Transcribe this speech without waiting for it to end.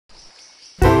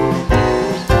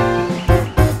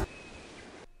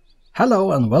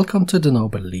Hello and welcome to the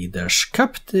Nobel Leaders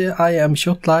Cup. I am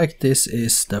Kjotleik. This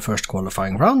is the first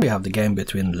qualifying round. We have the game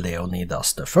between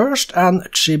Leonidas I and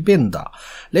Tshibinda.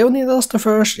 Leonidas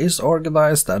I is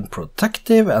organized and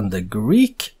protective, and the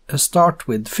Greek start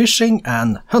with fishing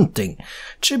and hunting.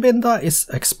 Tshibinda is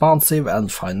expansive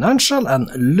and financial, and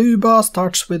Luba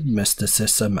starts with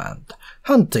mysticism and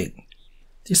hunting.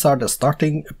 These are the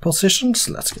starting positions.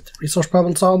 Let's get the resource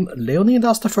bubbles on.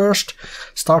 Leonidas I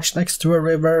starts next to a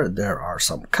river. There are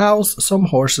some cows, some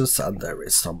horses, and there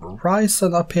is some rice,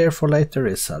 and up here for later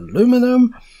is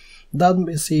aluminum. Then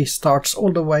we see starts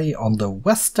all the way on the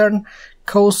western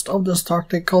coast of the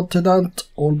starting continent,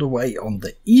 all the way on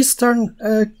the eastern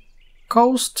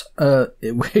coast,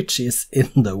 which is in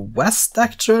the west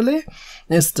actually,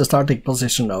 is the starting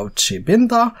position of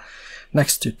Tshibinda.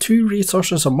 Next to two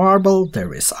resources of marble,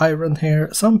 there is iron here,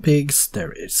 some pigs,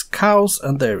 there is cows,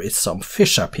 and there is some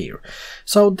fish up here.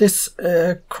 So this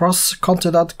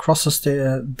cross-continent crosses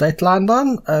the dateline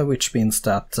then, which means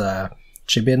that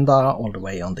Tshibinda, all the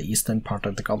way on the eastern part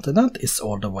of the continent, is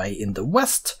all the way in the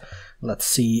west. Let's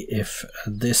see if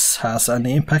this has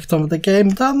any impact on the game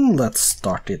then. Let's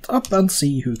start it up and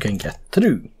see who can get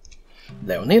through.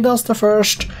 Leonidas I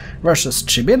versus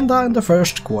Tshibinda in the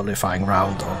first qualifying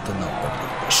round of the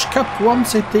Nobel Leaders Cup. One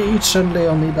city each, and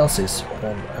Leonidas is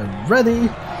already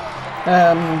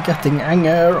getting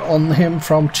anger on him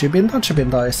from Tshibinda.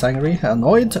 Tshibinda is angry,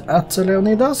 annoyed at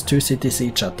Leonidas. Two cities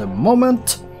each at the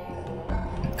moment,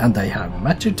 and they have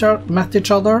met each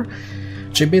other.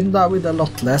 Tshibinda with a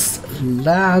lot less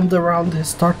land around his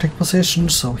starting position,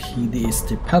 so he is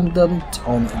dependent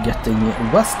on getting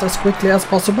west as quickly as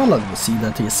possible, and we see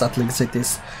that he is settling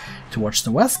cities towards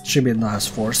the west. Tshibinda has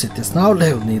 4 cities now,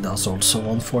 Leonidas also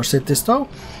on 4 cities though,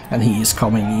 and he is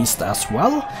coming east as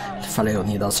well. For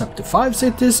Leonidas up to 5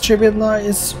 cities, Tshibinda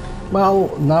is,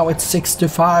 well, now it's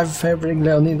 6-5 favoring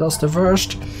Leonidas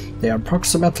I. They are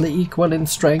approximately equal in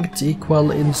strength, equal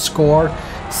in score.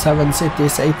 7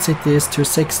 cities, 8 cities to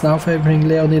 6 now favoring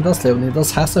Leonidas.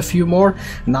 Leonidas has a few more.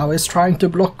 Now he's trying to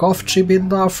block off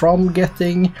Tshibinda from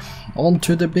getting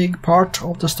onto the big part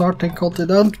of the starting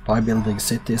continent by building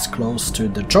cities close to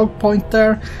the choke point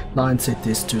there. 9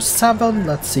 cities to 7.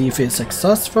 Let's see if he's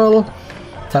successful.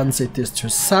 10 cities to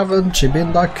 7.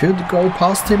 Tshibinda could go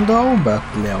past him though, but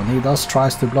Leonidas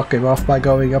tries to block him off by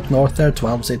going up north there.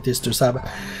 12 cities to 7.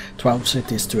 12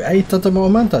 cities to 8 at the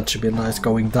moment, and Tshibinda is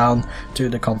going down to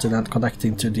the continent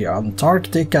connecting to the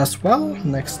Antarctic as well,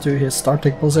 next to his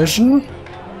starting position.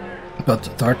 But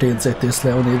 13 cities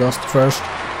Leonidas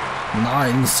I,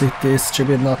 9 cities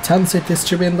Tshibinda, 10 cities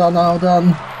Tshibinda now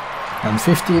then, and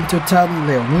 15 to 10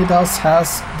 Leonidas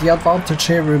has the advantage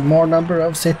here with more number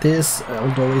of cities,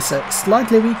 although he's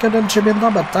slightly weaker than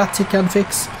Tshibinda, but that he can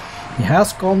fix. He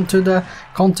has gone to the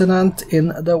continent in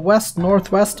the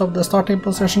northwest of the starting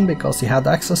position because he had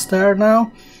access there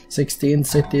now. 16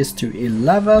 cities to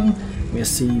 11. We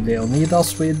see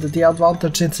Leonidas with the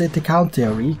advantage in city count. They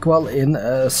are equal in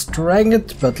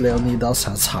strength, but Leonidas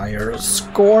has higher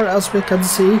score as we can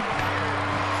see.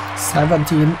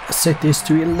 17 cities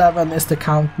to 11 is the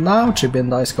count now.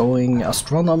 Tshibinda is going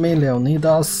astronomy.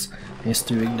 Leonidas is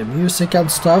doing the music and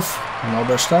stuff, and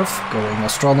other stuff, going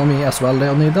astronomy as well.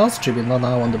 Leonidas, Tshibinda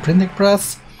now on the printing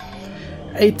press.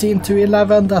 18 to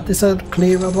 11, that is a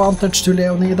clear advantage to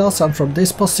Leonidas, and from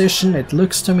this position it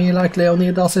looks to me like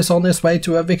Leonidas is on his way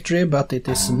to a victory, but it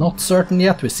is not certain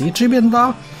yet. We see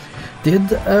Tshibinda did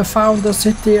found a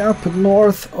city up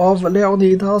north of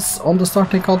Leonidas on the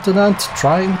starting continent,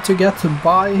 trying to get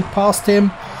by past him,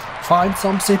 find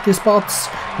some city spots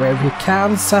where he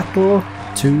can settle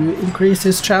to increase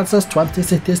his chances. 20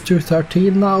 cities to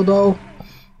 13 now though,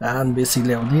 and we see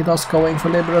Leonidas going for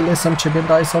liberalism.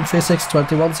 Tshibinda is on physics.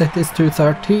 21 cities to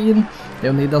 13.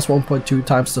 Leonidas 1.2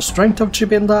 times the strength of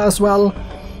Tshibinda as well,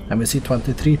 and we see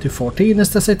 23 to 14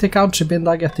 is the city count.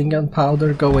 Tshibinda getting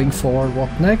gunpowder, going for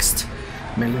what next?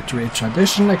 Military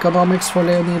tradition. Economics for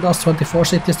Leonidas, 24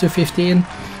 cities to 15.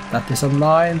 That is a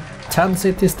 9, 10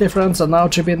 cities difference, and now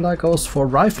Tshibinda goes for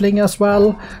rifling as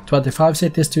well. 25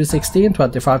 cities to 16,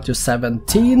 25 to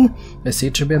 17. We see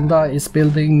Tshibinda is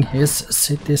building his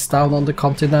cities down on the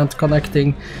continent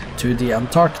connecting to the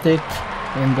Antarctic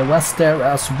in the west there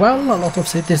as well. A lot of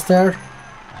cities there.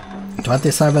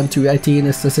 27 to 18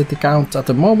 is the city count at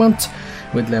the moment,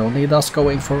 with Leonidas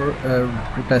going for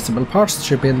replaceable parts,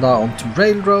 Tshibinda onto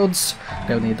railroads,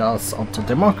 Leonidas onto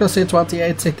democracy.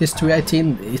 28 cities to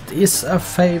 18. It is a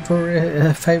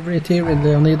favorite here in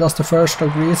Leonidas I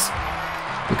of Greece,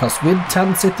 because with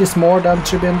 10 cities more than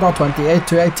Tshibinda, 28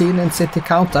 to 18 in city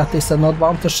count, that is an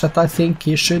advantage that I think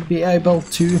he should be able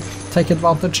to take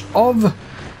advantage of.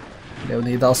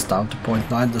 Leonidas down to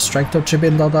 0.9 the strength of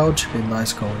Tshibinda though. Tshibinda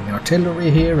is going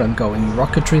artillery here and going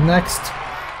rocketry next.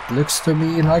 Looks to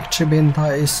me like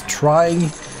Tshibinda is trying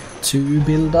to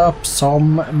build up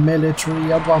some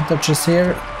military advantages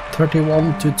here.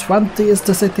 31 to 20 is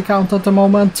the city count at the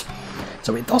moment.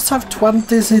 So it does have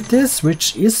 20 cities,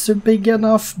 which is a big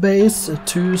enough base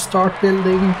to start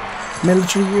building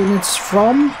military units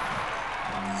from.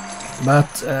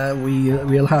 But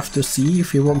we'll have to see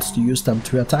if he wants to use them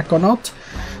to attack or not.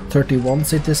 31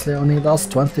 cities Leonidas,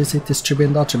 20 cities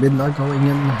Tshibinda. Tshibinda going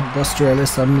in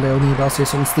industrialism, Leonidas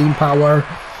is on steam power.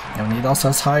 Leonidas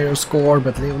has higher score,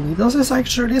 but Leonidas is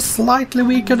actually slightly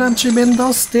weaker than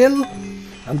Tshibinda still.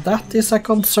 And that is a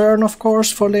concern, of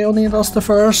course, for Leonidas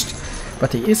I.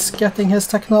 But he is getting his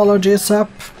technologies up,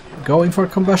 going for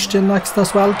combustion next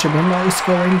as well. Tshibinda is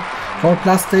going for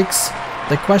plastics.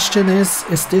 The question is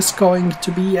this going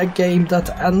to be a game that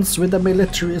ends with a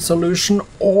military solution,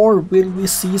 or will we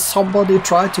see somebody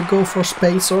try to go for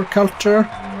space or culture?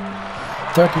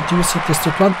 32 cities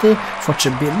to 20. For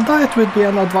Tshibinda it would be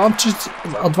an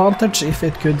advantage if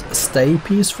it could stay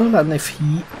peaceful and if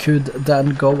he could then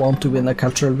go on to win a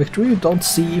cultural victory. We don't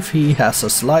see if he has a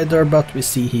slider, but we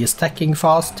see he is teching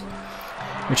fast,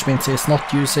 which means he's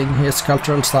not using his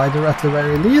cultural slider at the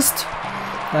very least.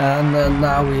 And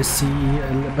now we see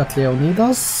but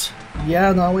Leonidas,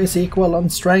 yeah, now he's equal on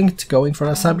strength, going for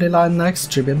assembly line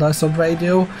next. Tshibinda is on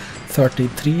radio.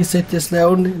 33 cities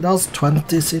Leonidas,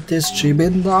 20 cities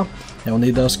Tshibinda.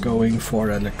 Leonidas going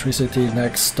for electricity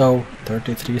next though,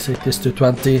 33 cities to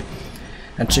 20.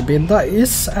 And Tshibinda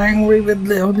is angry with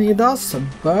Leonidas,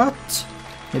 but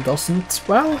he doesn't,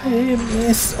 well, he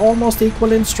is almost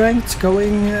equal in strength,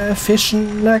 going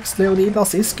fission next.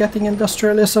 Leonidas is getting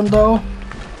industrialism though.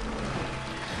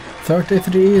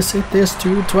 33 cities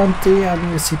to 20,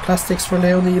 and we see plastics for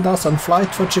Leonidas and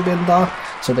flight for Tshibinda.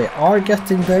 So they are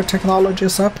getting their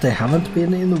technologies up. They haven't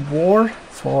been in war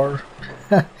for,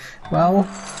 well,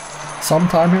 some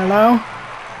time here now.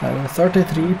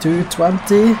 33 to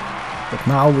 20. But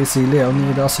now we see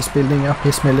Leonidas is building up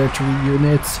his military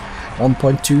units.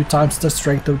 1.2 times the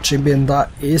strength of Tshibinda.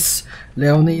 Is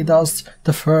Leonidas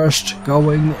I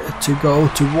going to go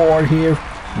to war here?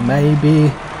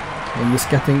 Maybe. He's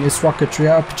getting his rocketry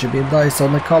up. Tshibinda is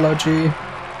on ecology.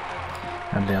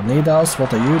 And Leonidas,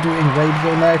 what are you doing?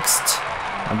 Radio next.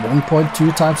 And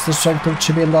 1.2 times the strength of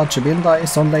Tshibinda. Tshibinda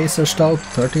is on lasers though.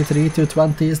 33 to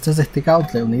 20 is the city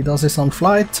count. Leonidas is on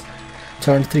flight.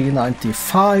 Turn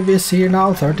 395 is here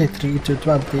now. 33 to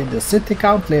 20 the city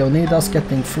count. Leonidas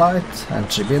getting flight. And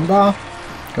Tshibinda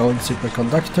going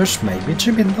superconductors. Maybe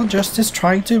Tshibinda just is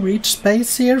trying to reach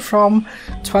space here from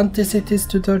 20 cities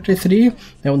to 33.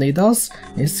 Leonidas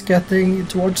is getting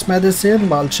towards medicine,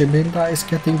 while Tshibinda is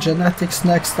getting genetics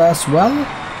next as well.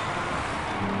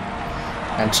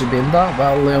 And Tshibinda,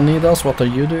 well, Leonidas, what are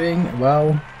you doing?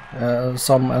 Well,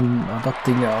 some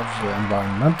adopting of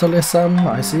environmentalism,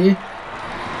 I see.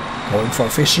 Going for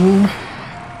fission.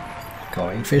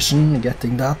 Going fission,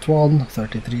 getting that one.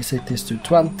 33 cities to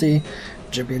 20.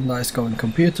 Tshibinda is going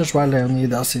computers, while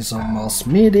Leonidas is on mass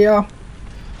media.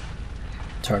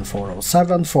 Turn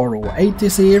 407, 408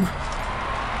 is here.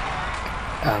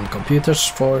 And computers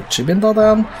for Tshibinda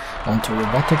then. On to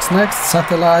robotics next.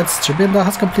 Satellites. Tshibinda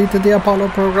has completed the Apollo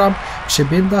program.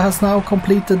 Tshibinda has now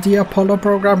completed the Apollo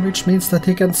program, which means that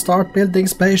he can start building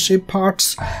spaceship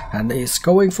parts. And is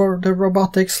going for the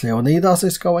robotics. Leonidas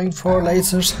is going for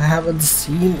lasers. I haven't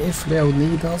seen if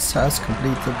Leonidas has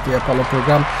completed the Apollo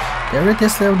program. There it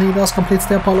is, Leonidas completes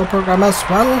the Apollo program as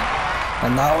well.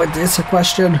 And now it is a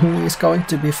question who is going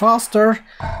to be faster.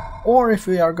 Or if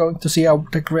we are going to see a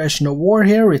declaration of war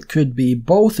here, it could be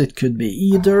both, it could be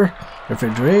either.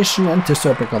 Refrigeration into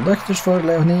superconductors for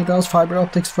Leonidas, fiber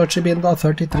optics for Tshibinda,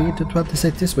 33 to 20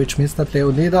 cities, which means that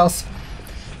Leonidas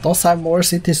does have more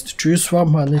cities to choose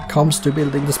from when it comes to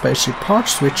building the spaceship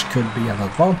parts, which could be an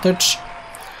advantage.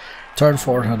 Turn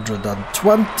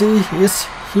 420 is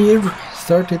here,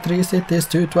 33 cities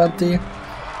to 20.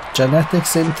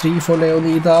 Genetics in 3 for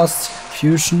Leonidas,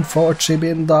 fusion for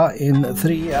Tshibinda in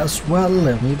 3 as well.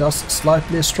 Leonidas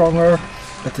slightly stronger,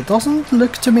 but it doesn't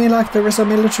look to me like there is a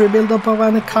military buildup of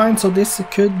any kind, so this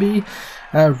could be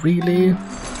a really,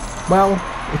 well,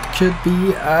 it could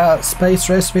be a space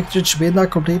race victory.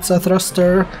 Tshibinda completes a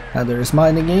thruster, and there is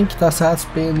mining ink that has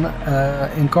been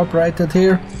incorporated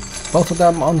here. Both of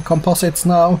them on composites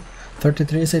now.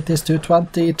 33 cities to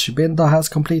 20. Tshibinda has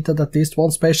completed at least one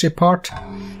spaceship part.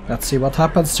 Let's see what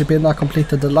happens. Tshibinda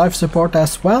completed the life support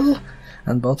as well,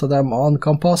 and both of them on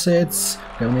composites.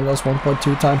 Leonidas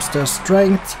 1.2 times the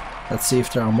strength. Let's see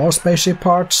if there are more spaceship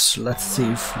parts. Let's see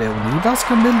if Leonidas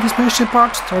can build the spaceship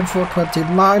parts. Turn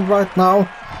 429 right now.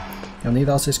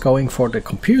 Leonidas is going for the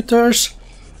computers.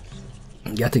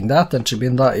 Getting that, and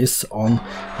Tshibinda is on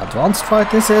advanced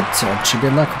fight, is it? And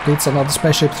Tshibinda completes another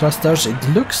spaceship thrusters. It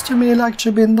looks to me like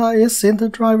Tshibinda is in the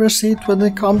driver's seat when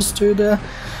it comes to the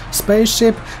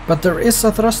spaceship, but there is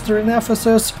a thruster in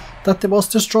Ephesus that was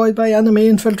destroyed by enemy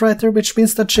infiltrator, which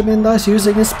means that Tshibinda is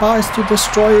using his spies to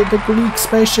destroy the Greek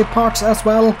spaceship parts as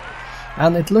well.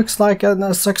 And it looks like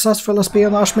a successful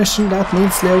espionage mission. That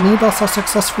means Leonidas has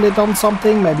successfully done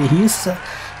something. Maybe he's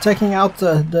taking out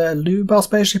the Luba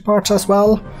spaceship parts as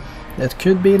well. It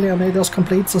could be Leonidas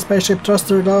completes a spaceship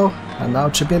thruster though. And now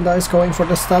Tshibinda is going for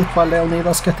the stealth while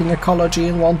Leonidas getting ecology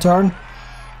in one turn.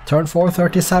 Turn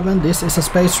 437, this is a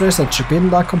space race, and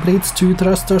Tshibinda completes 2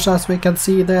 thrusters as we can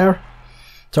see there.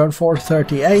 Turn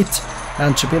 438,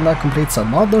 and Tshibinda completes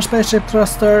another spaceship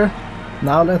thruster.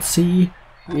 Now let's see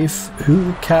if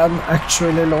who can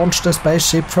actually launch the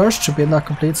spaceship first. Tshibinda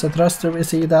completes a thruster, we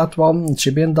see that one.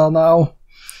 Tshibinda now,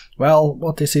 well,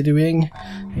 what is he doing?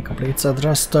 He completes a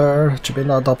thruster.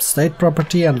 Tshibinda adopts state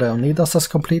property, and Leonidas has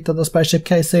completed the spaceship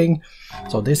casing.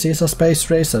 So this is a space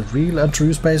race, a real and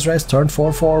true space race. Turn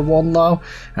 441 now,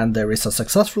 and there is a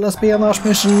successful espionage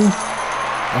mission.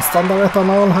 A standard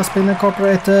ethanol has been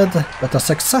incorporated, but a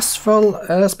successful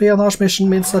espionage mission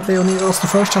means that Leonidas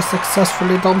I has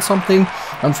successfully done something.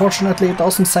 Unfortunately, it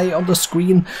doesn't say on the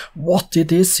screen what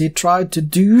it is he tried to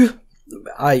do.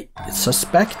 I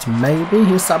suspect maybe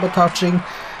he's sabotaging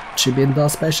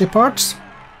Tshibinda's spaceship parts,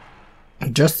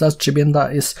 just as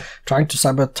Tshibinda is trying to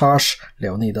sabotage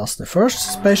Leonidas I's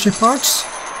spaceship parts.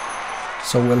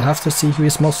 So we'll have to see who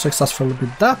is most successful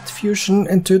with that. Fusion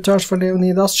in 2 turns for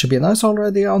Leonidas. Tshibinda is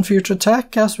already on future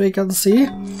tech, as we can see.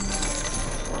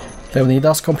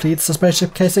 Leonidas completes the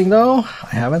spaceship casing though. I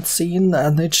haven't seen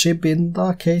any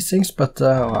Tshibinda casings, but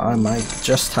I might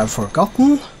just have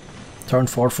forgotten. Turn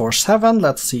 447,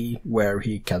 let's see where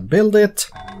he can build it.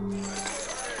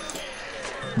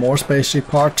 More spaceship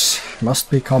parts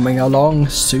must be coming along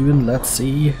soon, let's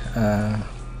see.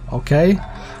 Okay,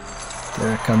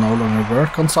 they can no longer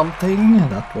work on something.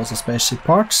 That was a spaceship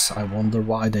parts. I wonder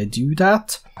why they do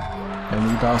that.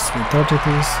 Leonidas with 30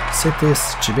 cities,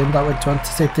 Tshibinda with 20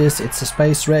 cities. It's a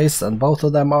space race, and both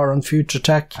of them are on future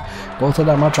tech. Both of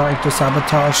them are trying to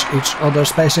sabotage each other's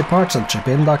spaceship parts, and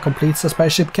Tshibinda completes the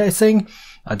spaceship casing.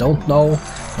 I don't know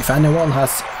if anyone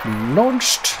has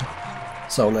launched.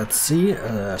 So let's see,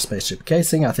 spaceship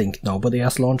casing, I think nobody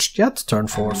has launched yet. Turn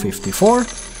 454,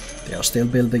 they are still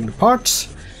building the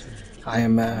parts. I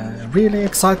am really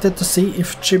excited to see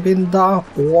if Tshibinda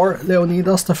or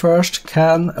Leonidas I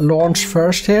can launch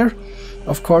first here.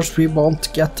 Of course, we won't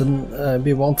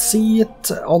see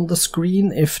it on the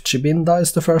screen if Tshibinda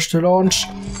is the first to launch,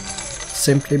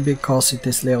 simply because it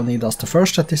is Leonidas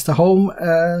I that is the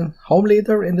home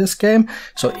leader in this game.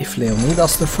 So if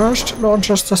Leonidas I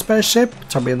launches the spaceship,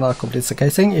 Tshibinda completes the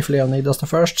casing. If Leonidas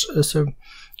I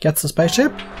gets the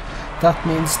spaceship, that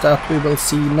means that we will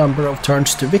see number of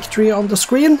turns to victory on the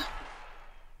screen.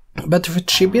 But if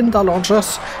Tshibinda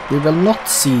launches, we will not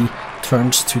see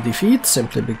turns to defeat,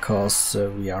 simply because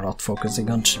we are not focusing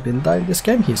on Tshibinda in this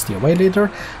game. He's the away leader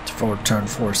for turn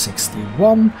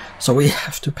 461, so we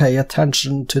have to pay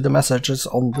attention to the messages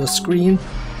on the screen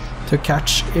to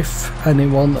catch if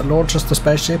anyone launches the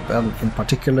spaceship, and in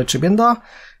particular Tshibinda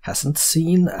hasn't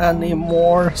seen any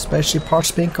more spaceship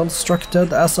parts being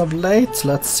constructed as of late.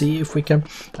 Let's see if we can...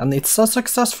 And it's a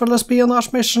successful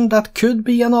espionage mission. That could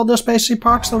be another spaceship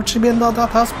parts of Tshibinda that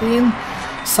has been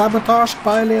sabotaged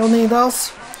by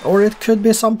Leonidas. Or it could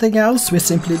be something else, we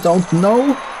simply don't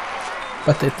know.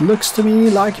 But it looks to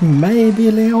me like maybe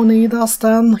Leonidas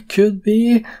then could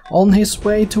be on his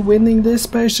way to winning this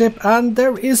spaceship. And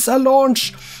there is a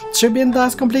launch! Tshibinda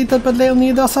has completed, but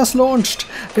Leonidas has launched.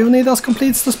 Leonidas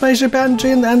completes the spaceship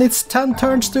engine, and it's 10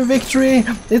 turns to victory.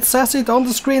 It says it on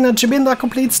the screen, and Tshibinda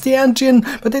completes the engine,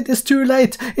 but it is too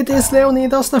late. It is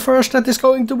Leonidas I that is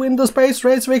going to win the space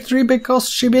race victory, because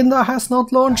Tshibinda has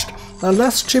not launched.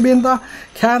 Unless Tshibinda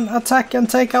can attack and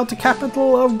take out the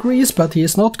capital of Greece, but he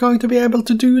is not going to be able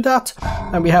to do that.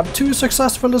 And we have 2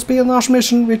 successful espionage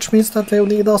missions, which means that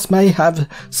Leonidas may have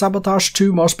sabotaged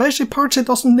 2 more spaceship parts. It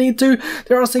doesn't need to.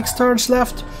 There are 6 turns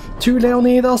left to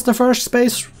Leonidas the first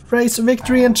space race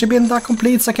victory, and Tshibinda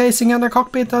completes a casing and a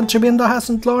cockpit, and Tshibinda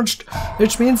hasn't launched,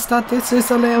 which means that this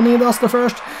is a Leonidas the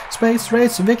first space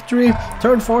race victory.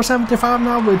 Turn 475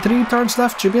 now with 3 turns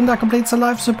left. Tshibinda completes a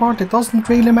life support. It doesn't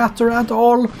really matter at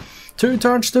all. 2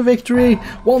 turns to victory,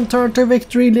 1 turn to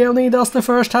victory. Leonidas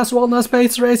I has won a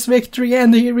space race victory,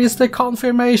 and here is the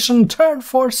confirmation. Turn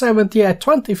 478,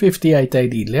 2058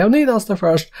 AD. Leonidas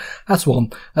I has won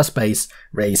a space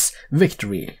race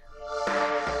victory.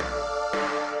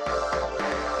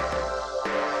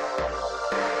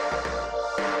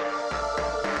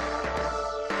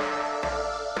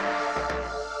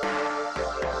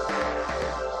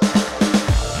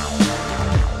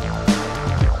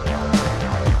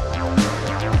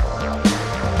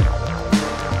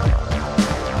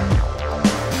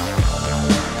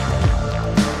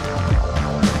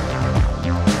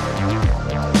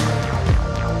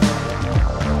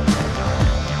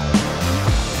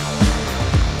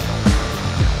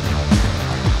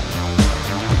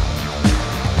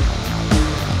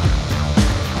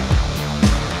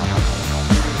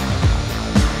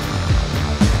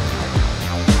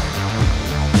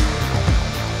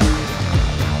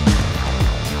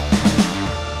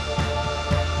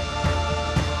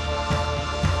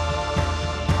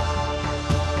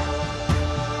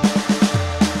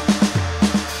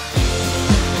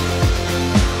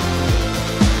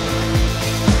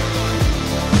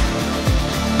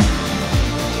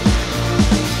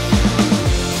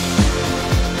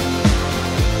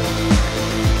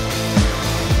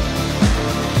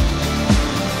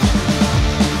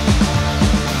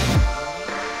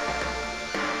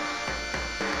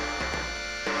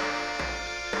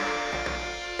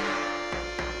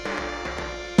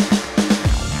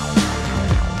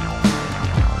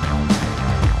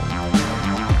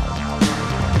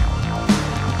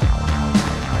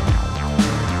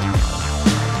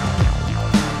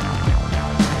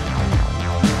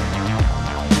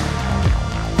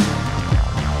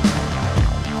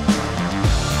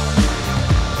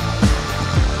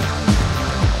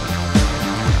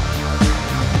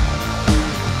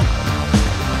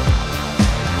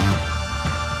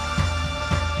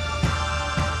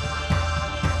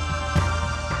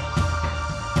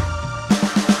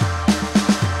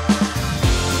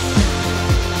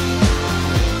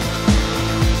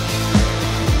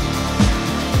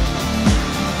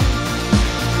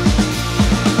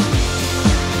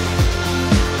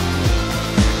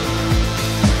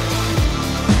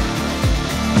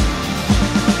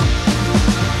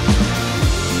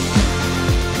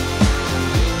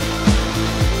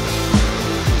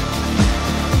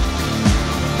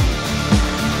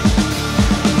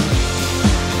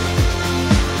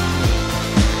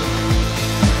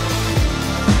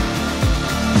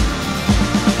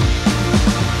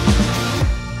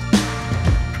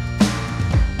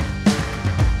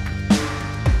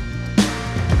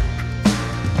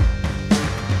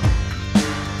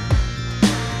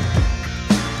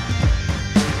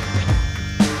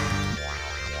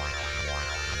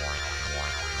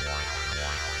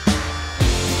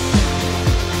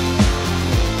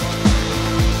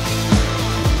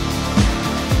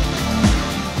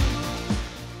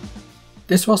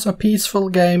 This was a peaceful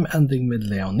game ending with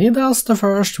Leonidas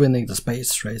I winning the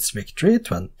space race victory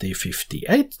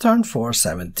 2058, turn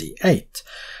 478.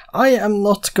 I am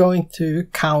not going to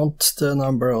count the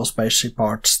number of spaceship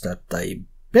parts that they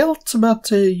built,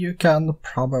 but you can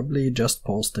probably just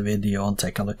pause the video and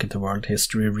take a look at the World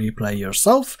History replay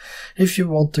yourself if you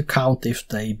want to count if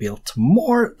they built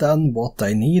more than what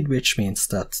they need, which means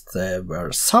that there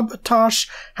were sabotage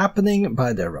happening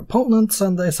by their opponents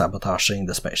and they sabotaging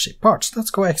the spaceship parts.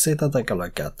 Let's go exit and take a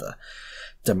look at the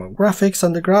demographics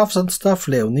and the graphs and stuff.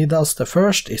 Leonidas I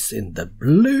is in the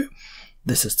blue.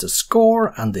 This is the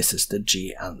score, and this is the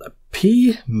G and the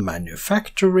P.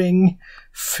 Manufacturing,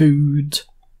 food,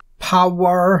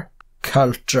 power,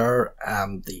 culture,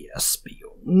 and the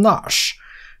espionage.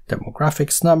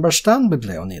 Demographics numbers then with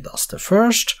Leonidas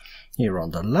I here on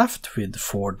the left with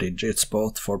 4 digits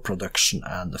both for production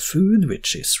and food,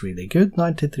 which is really good.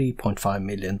 93.5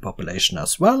 million population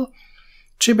as well.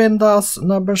 Tshibinda's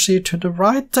numbers here to the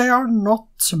right, they are not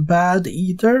bad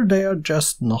either, they are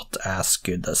just not as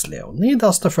good as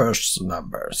Leonidas I's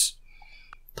numbers.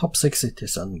 Top 6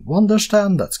 cities and wonders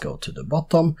then, let's go to the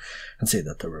bottom and see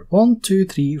that there were 1, 2,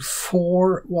 3,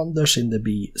 4 wonders in the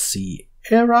BC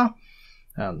era.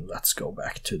 And let's go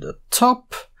back to the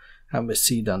top. And we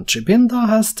see then Tshibinda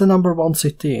has the number 1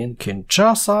 city in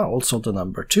Kinshasa, also the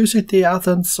number 2 city,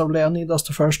 Athens of Leonidas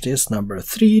I is number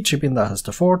 3, Tshibinda has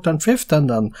the 4th and 5th, and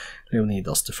then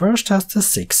Leonidas I has the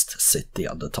 6th city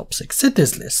on the top 6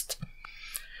 cities list.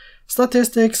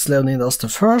 Statistics: Leonidas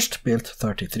I built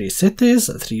 33 cities,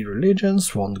 3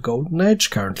 religions, 1 golden age,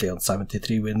 currently on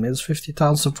 73 windmills, 50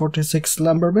 towns and 46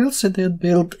 lumber mills. He did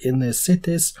build in his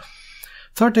cities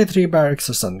 33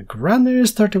 barracks and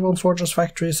granaries, 31 fortress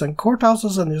factories and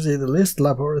courthouses, and you see the list,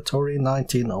 laboratory,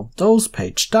 19 of those,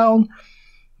 page down.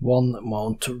 1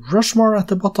 Mount Rushmore at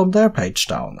the bottom there, page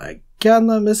down again,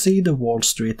 and we see the Wall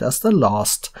Street as the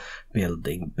last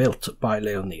building built by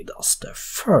Leonidas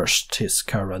I. His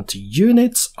current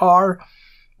units are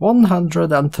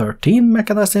 113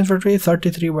 mechanized infantry,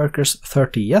 33 workers,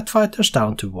 30 jet fighters,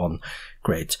 down to 1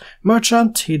 great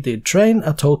merchant. He did train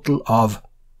a total of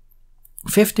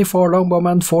 54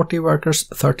 longbowmen, 40 workers,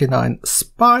 39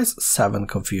 spies, 7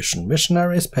 Confucian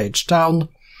missionaries, page down.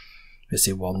 We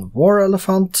see 1 war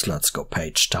elephant, let's go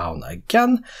page down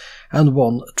again, and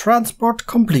 1 transport,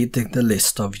 completing the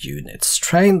list of units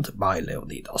trained by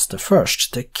Leonidas I.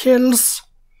 The kills,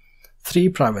 3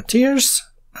 privateers,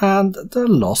 and the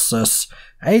losses,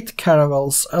 8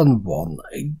 caravels and 1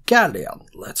 galleon.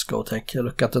 Let's go take a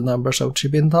look at the numbers of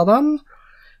Tshibinda then.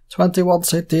 21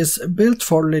 cities, built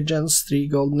 4 legions, 3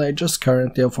 golden ages,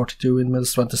 currently on 42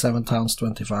 windmills, 27 towns,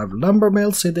 25 lumber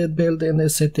mills he did build in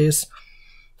his cities,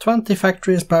 20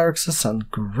 factories, barracks and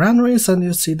granaries, and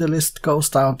you see the list goes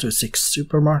down to 6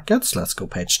 supermarkets. Let's go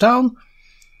page down.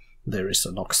 There is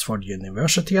an Oxford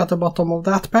University at the bottom of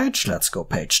that page. Let's go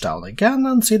page down again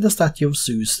and see the statue of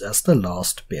Zeus as the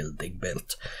last building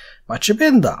built by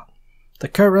Tshibinda. The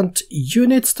current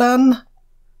units then,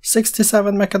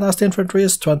 67 mechanized infantry,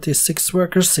 26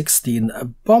 workers, 16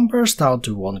 bombers, down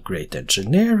to 1 great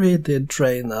engineer. He did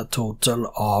train a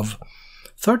total of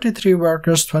 33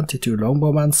 workers, 22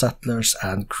 longbowmen, settlers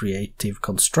and creative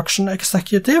construction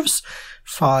executives,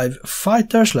 5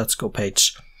 fighters. Let's go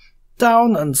page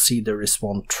down and see there is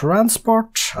 1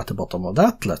 transport at the bottom of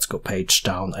that. Let's go page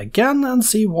down again and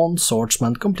see 1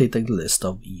 swordsman, completing the list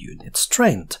of units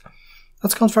trained.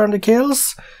 Let's confirm the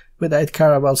kills with 8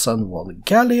 caravels and 1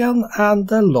 galleon, and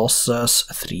the losses,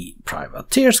 3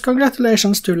 privateers.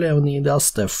 Congratulations to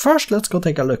Leonidas I. Let's go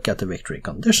take a look at the victory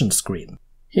condition screen.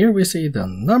 Here we see the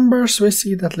numbers. We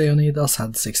see that Leonidas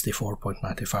had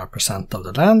 64.95% of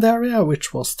the land area,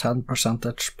 which was 10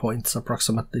 percentage points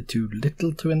approximately too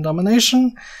little to win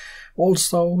domination.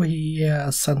 Also, he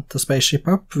sent the spaceship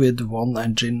up with 1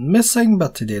 engine missing,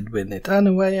 but he did win it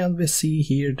anyway, and we see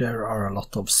here there are a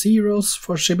lot of zeros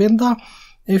for Tshibinda.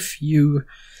 If you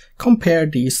compare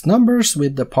these numbers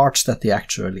with the parts that he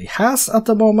actually has at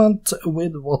the moment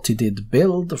with what he did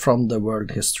build from the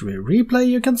World History Replay,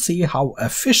 you can see how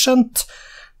efficient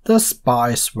the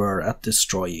spies were at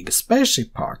destroying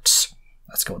spaceship parts.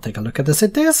 Let's go take a look at the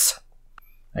cities.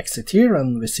 Exit here,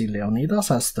 and we see Leonidas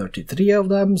has 33 of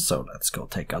them, so let's go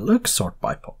take a look. Sort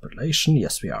by population.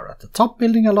 Yes, we are at the top,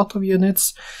 building a lot of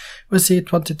units. We see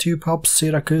 22 pops,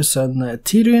 Syracuse and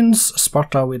Tyrians,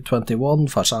 Sparta with 21,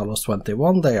 Pharsalos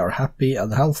 21. They are happy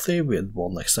and healthy, with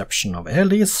 1 exception of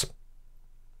Elis.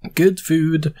 Good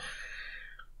food.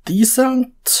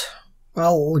 Decent.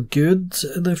 Well, good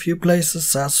in a few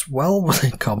places as well when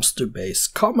it comes to base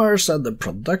commerce, and the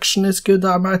production is good,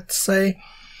 I might say.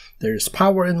 There is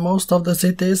power in most of the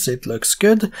cities, it looks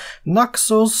good.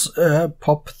 Naxos,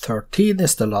 pop 13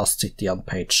 is the last city on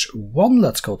page 1,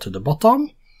 let's go to the bottom.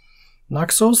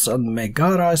 Naxos and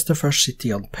Megara is the first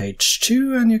city on page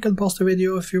 2, and you can pause the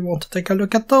video if you want to take a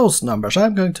look at those numbers.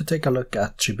 I'm going to take a look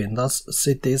at Tshibinda's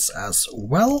cities as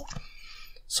well.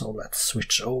 So let's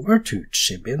switch over to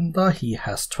Tshibinda, he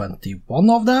has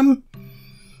 21 of them.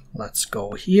 Let's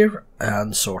go here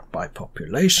and sort by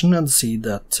population and see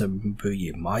that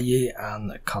Buyimayi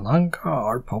and Kananga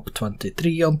are pop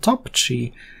 23 on top,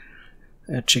 Chikapa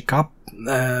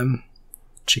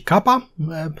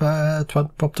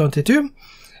pop 22.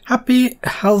 Happy,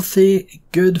 healthy,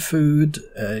 good food,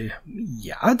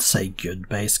 yeah, I'd say good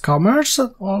base commerce,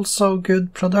 and also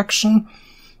good production.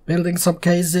 Building some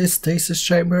cases, stasis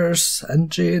chambers,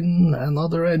 engine,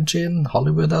 another engine,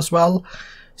 Hollywood as well.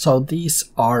 So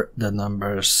these are the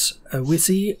numbers we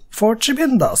see for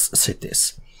Tshibinda's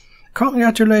cities.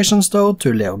 Congratulations though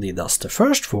to Leonidas I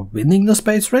for winning the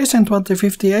space race in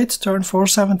 2058, turn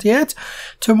 478.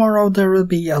 Tomorrow there will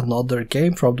be another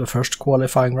game from the first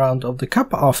qualifying round of the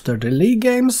Cup after the league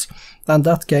games, and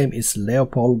that game is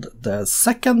Leopold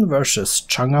II versus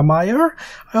Meier.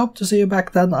 I hope to see you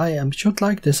back then. I am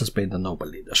Kjotleik, this has been the Nobel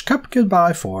Leaders Cup.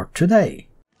 Goodbye for today.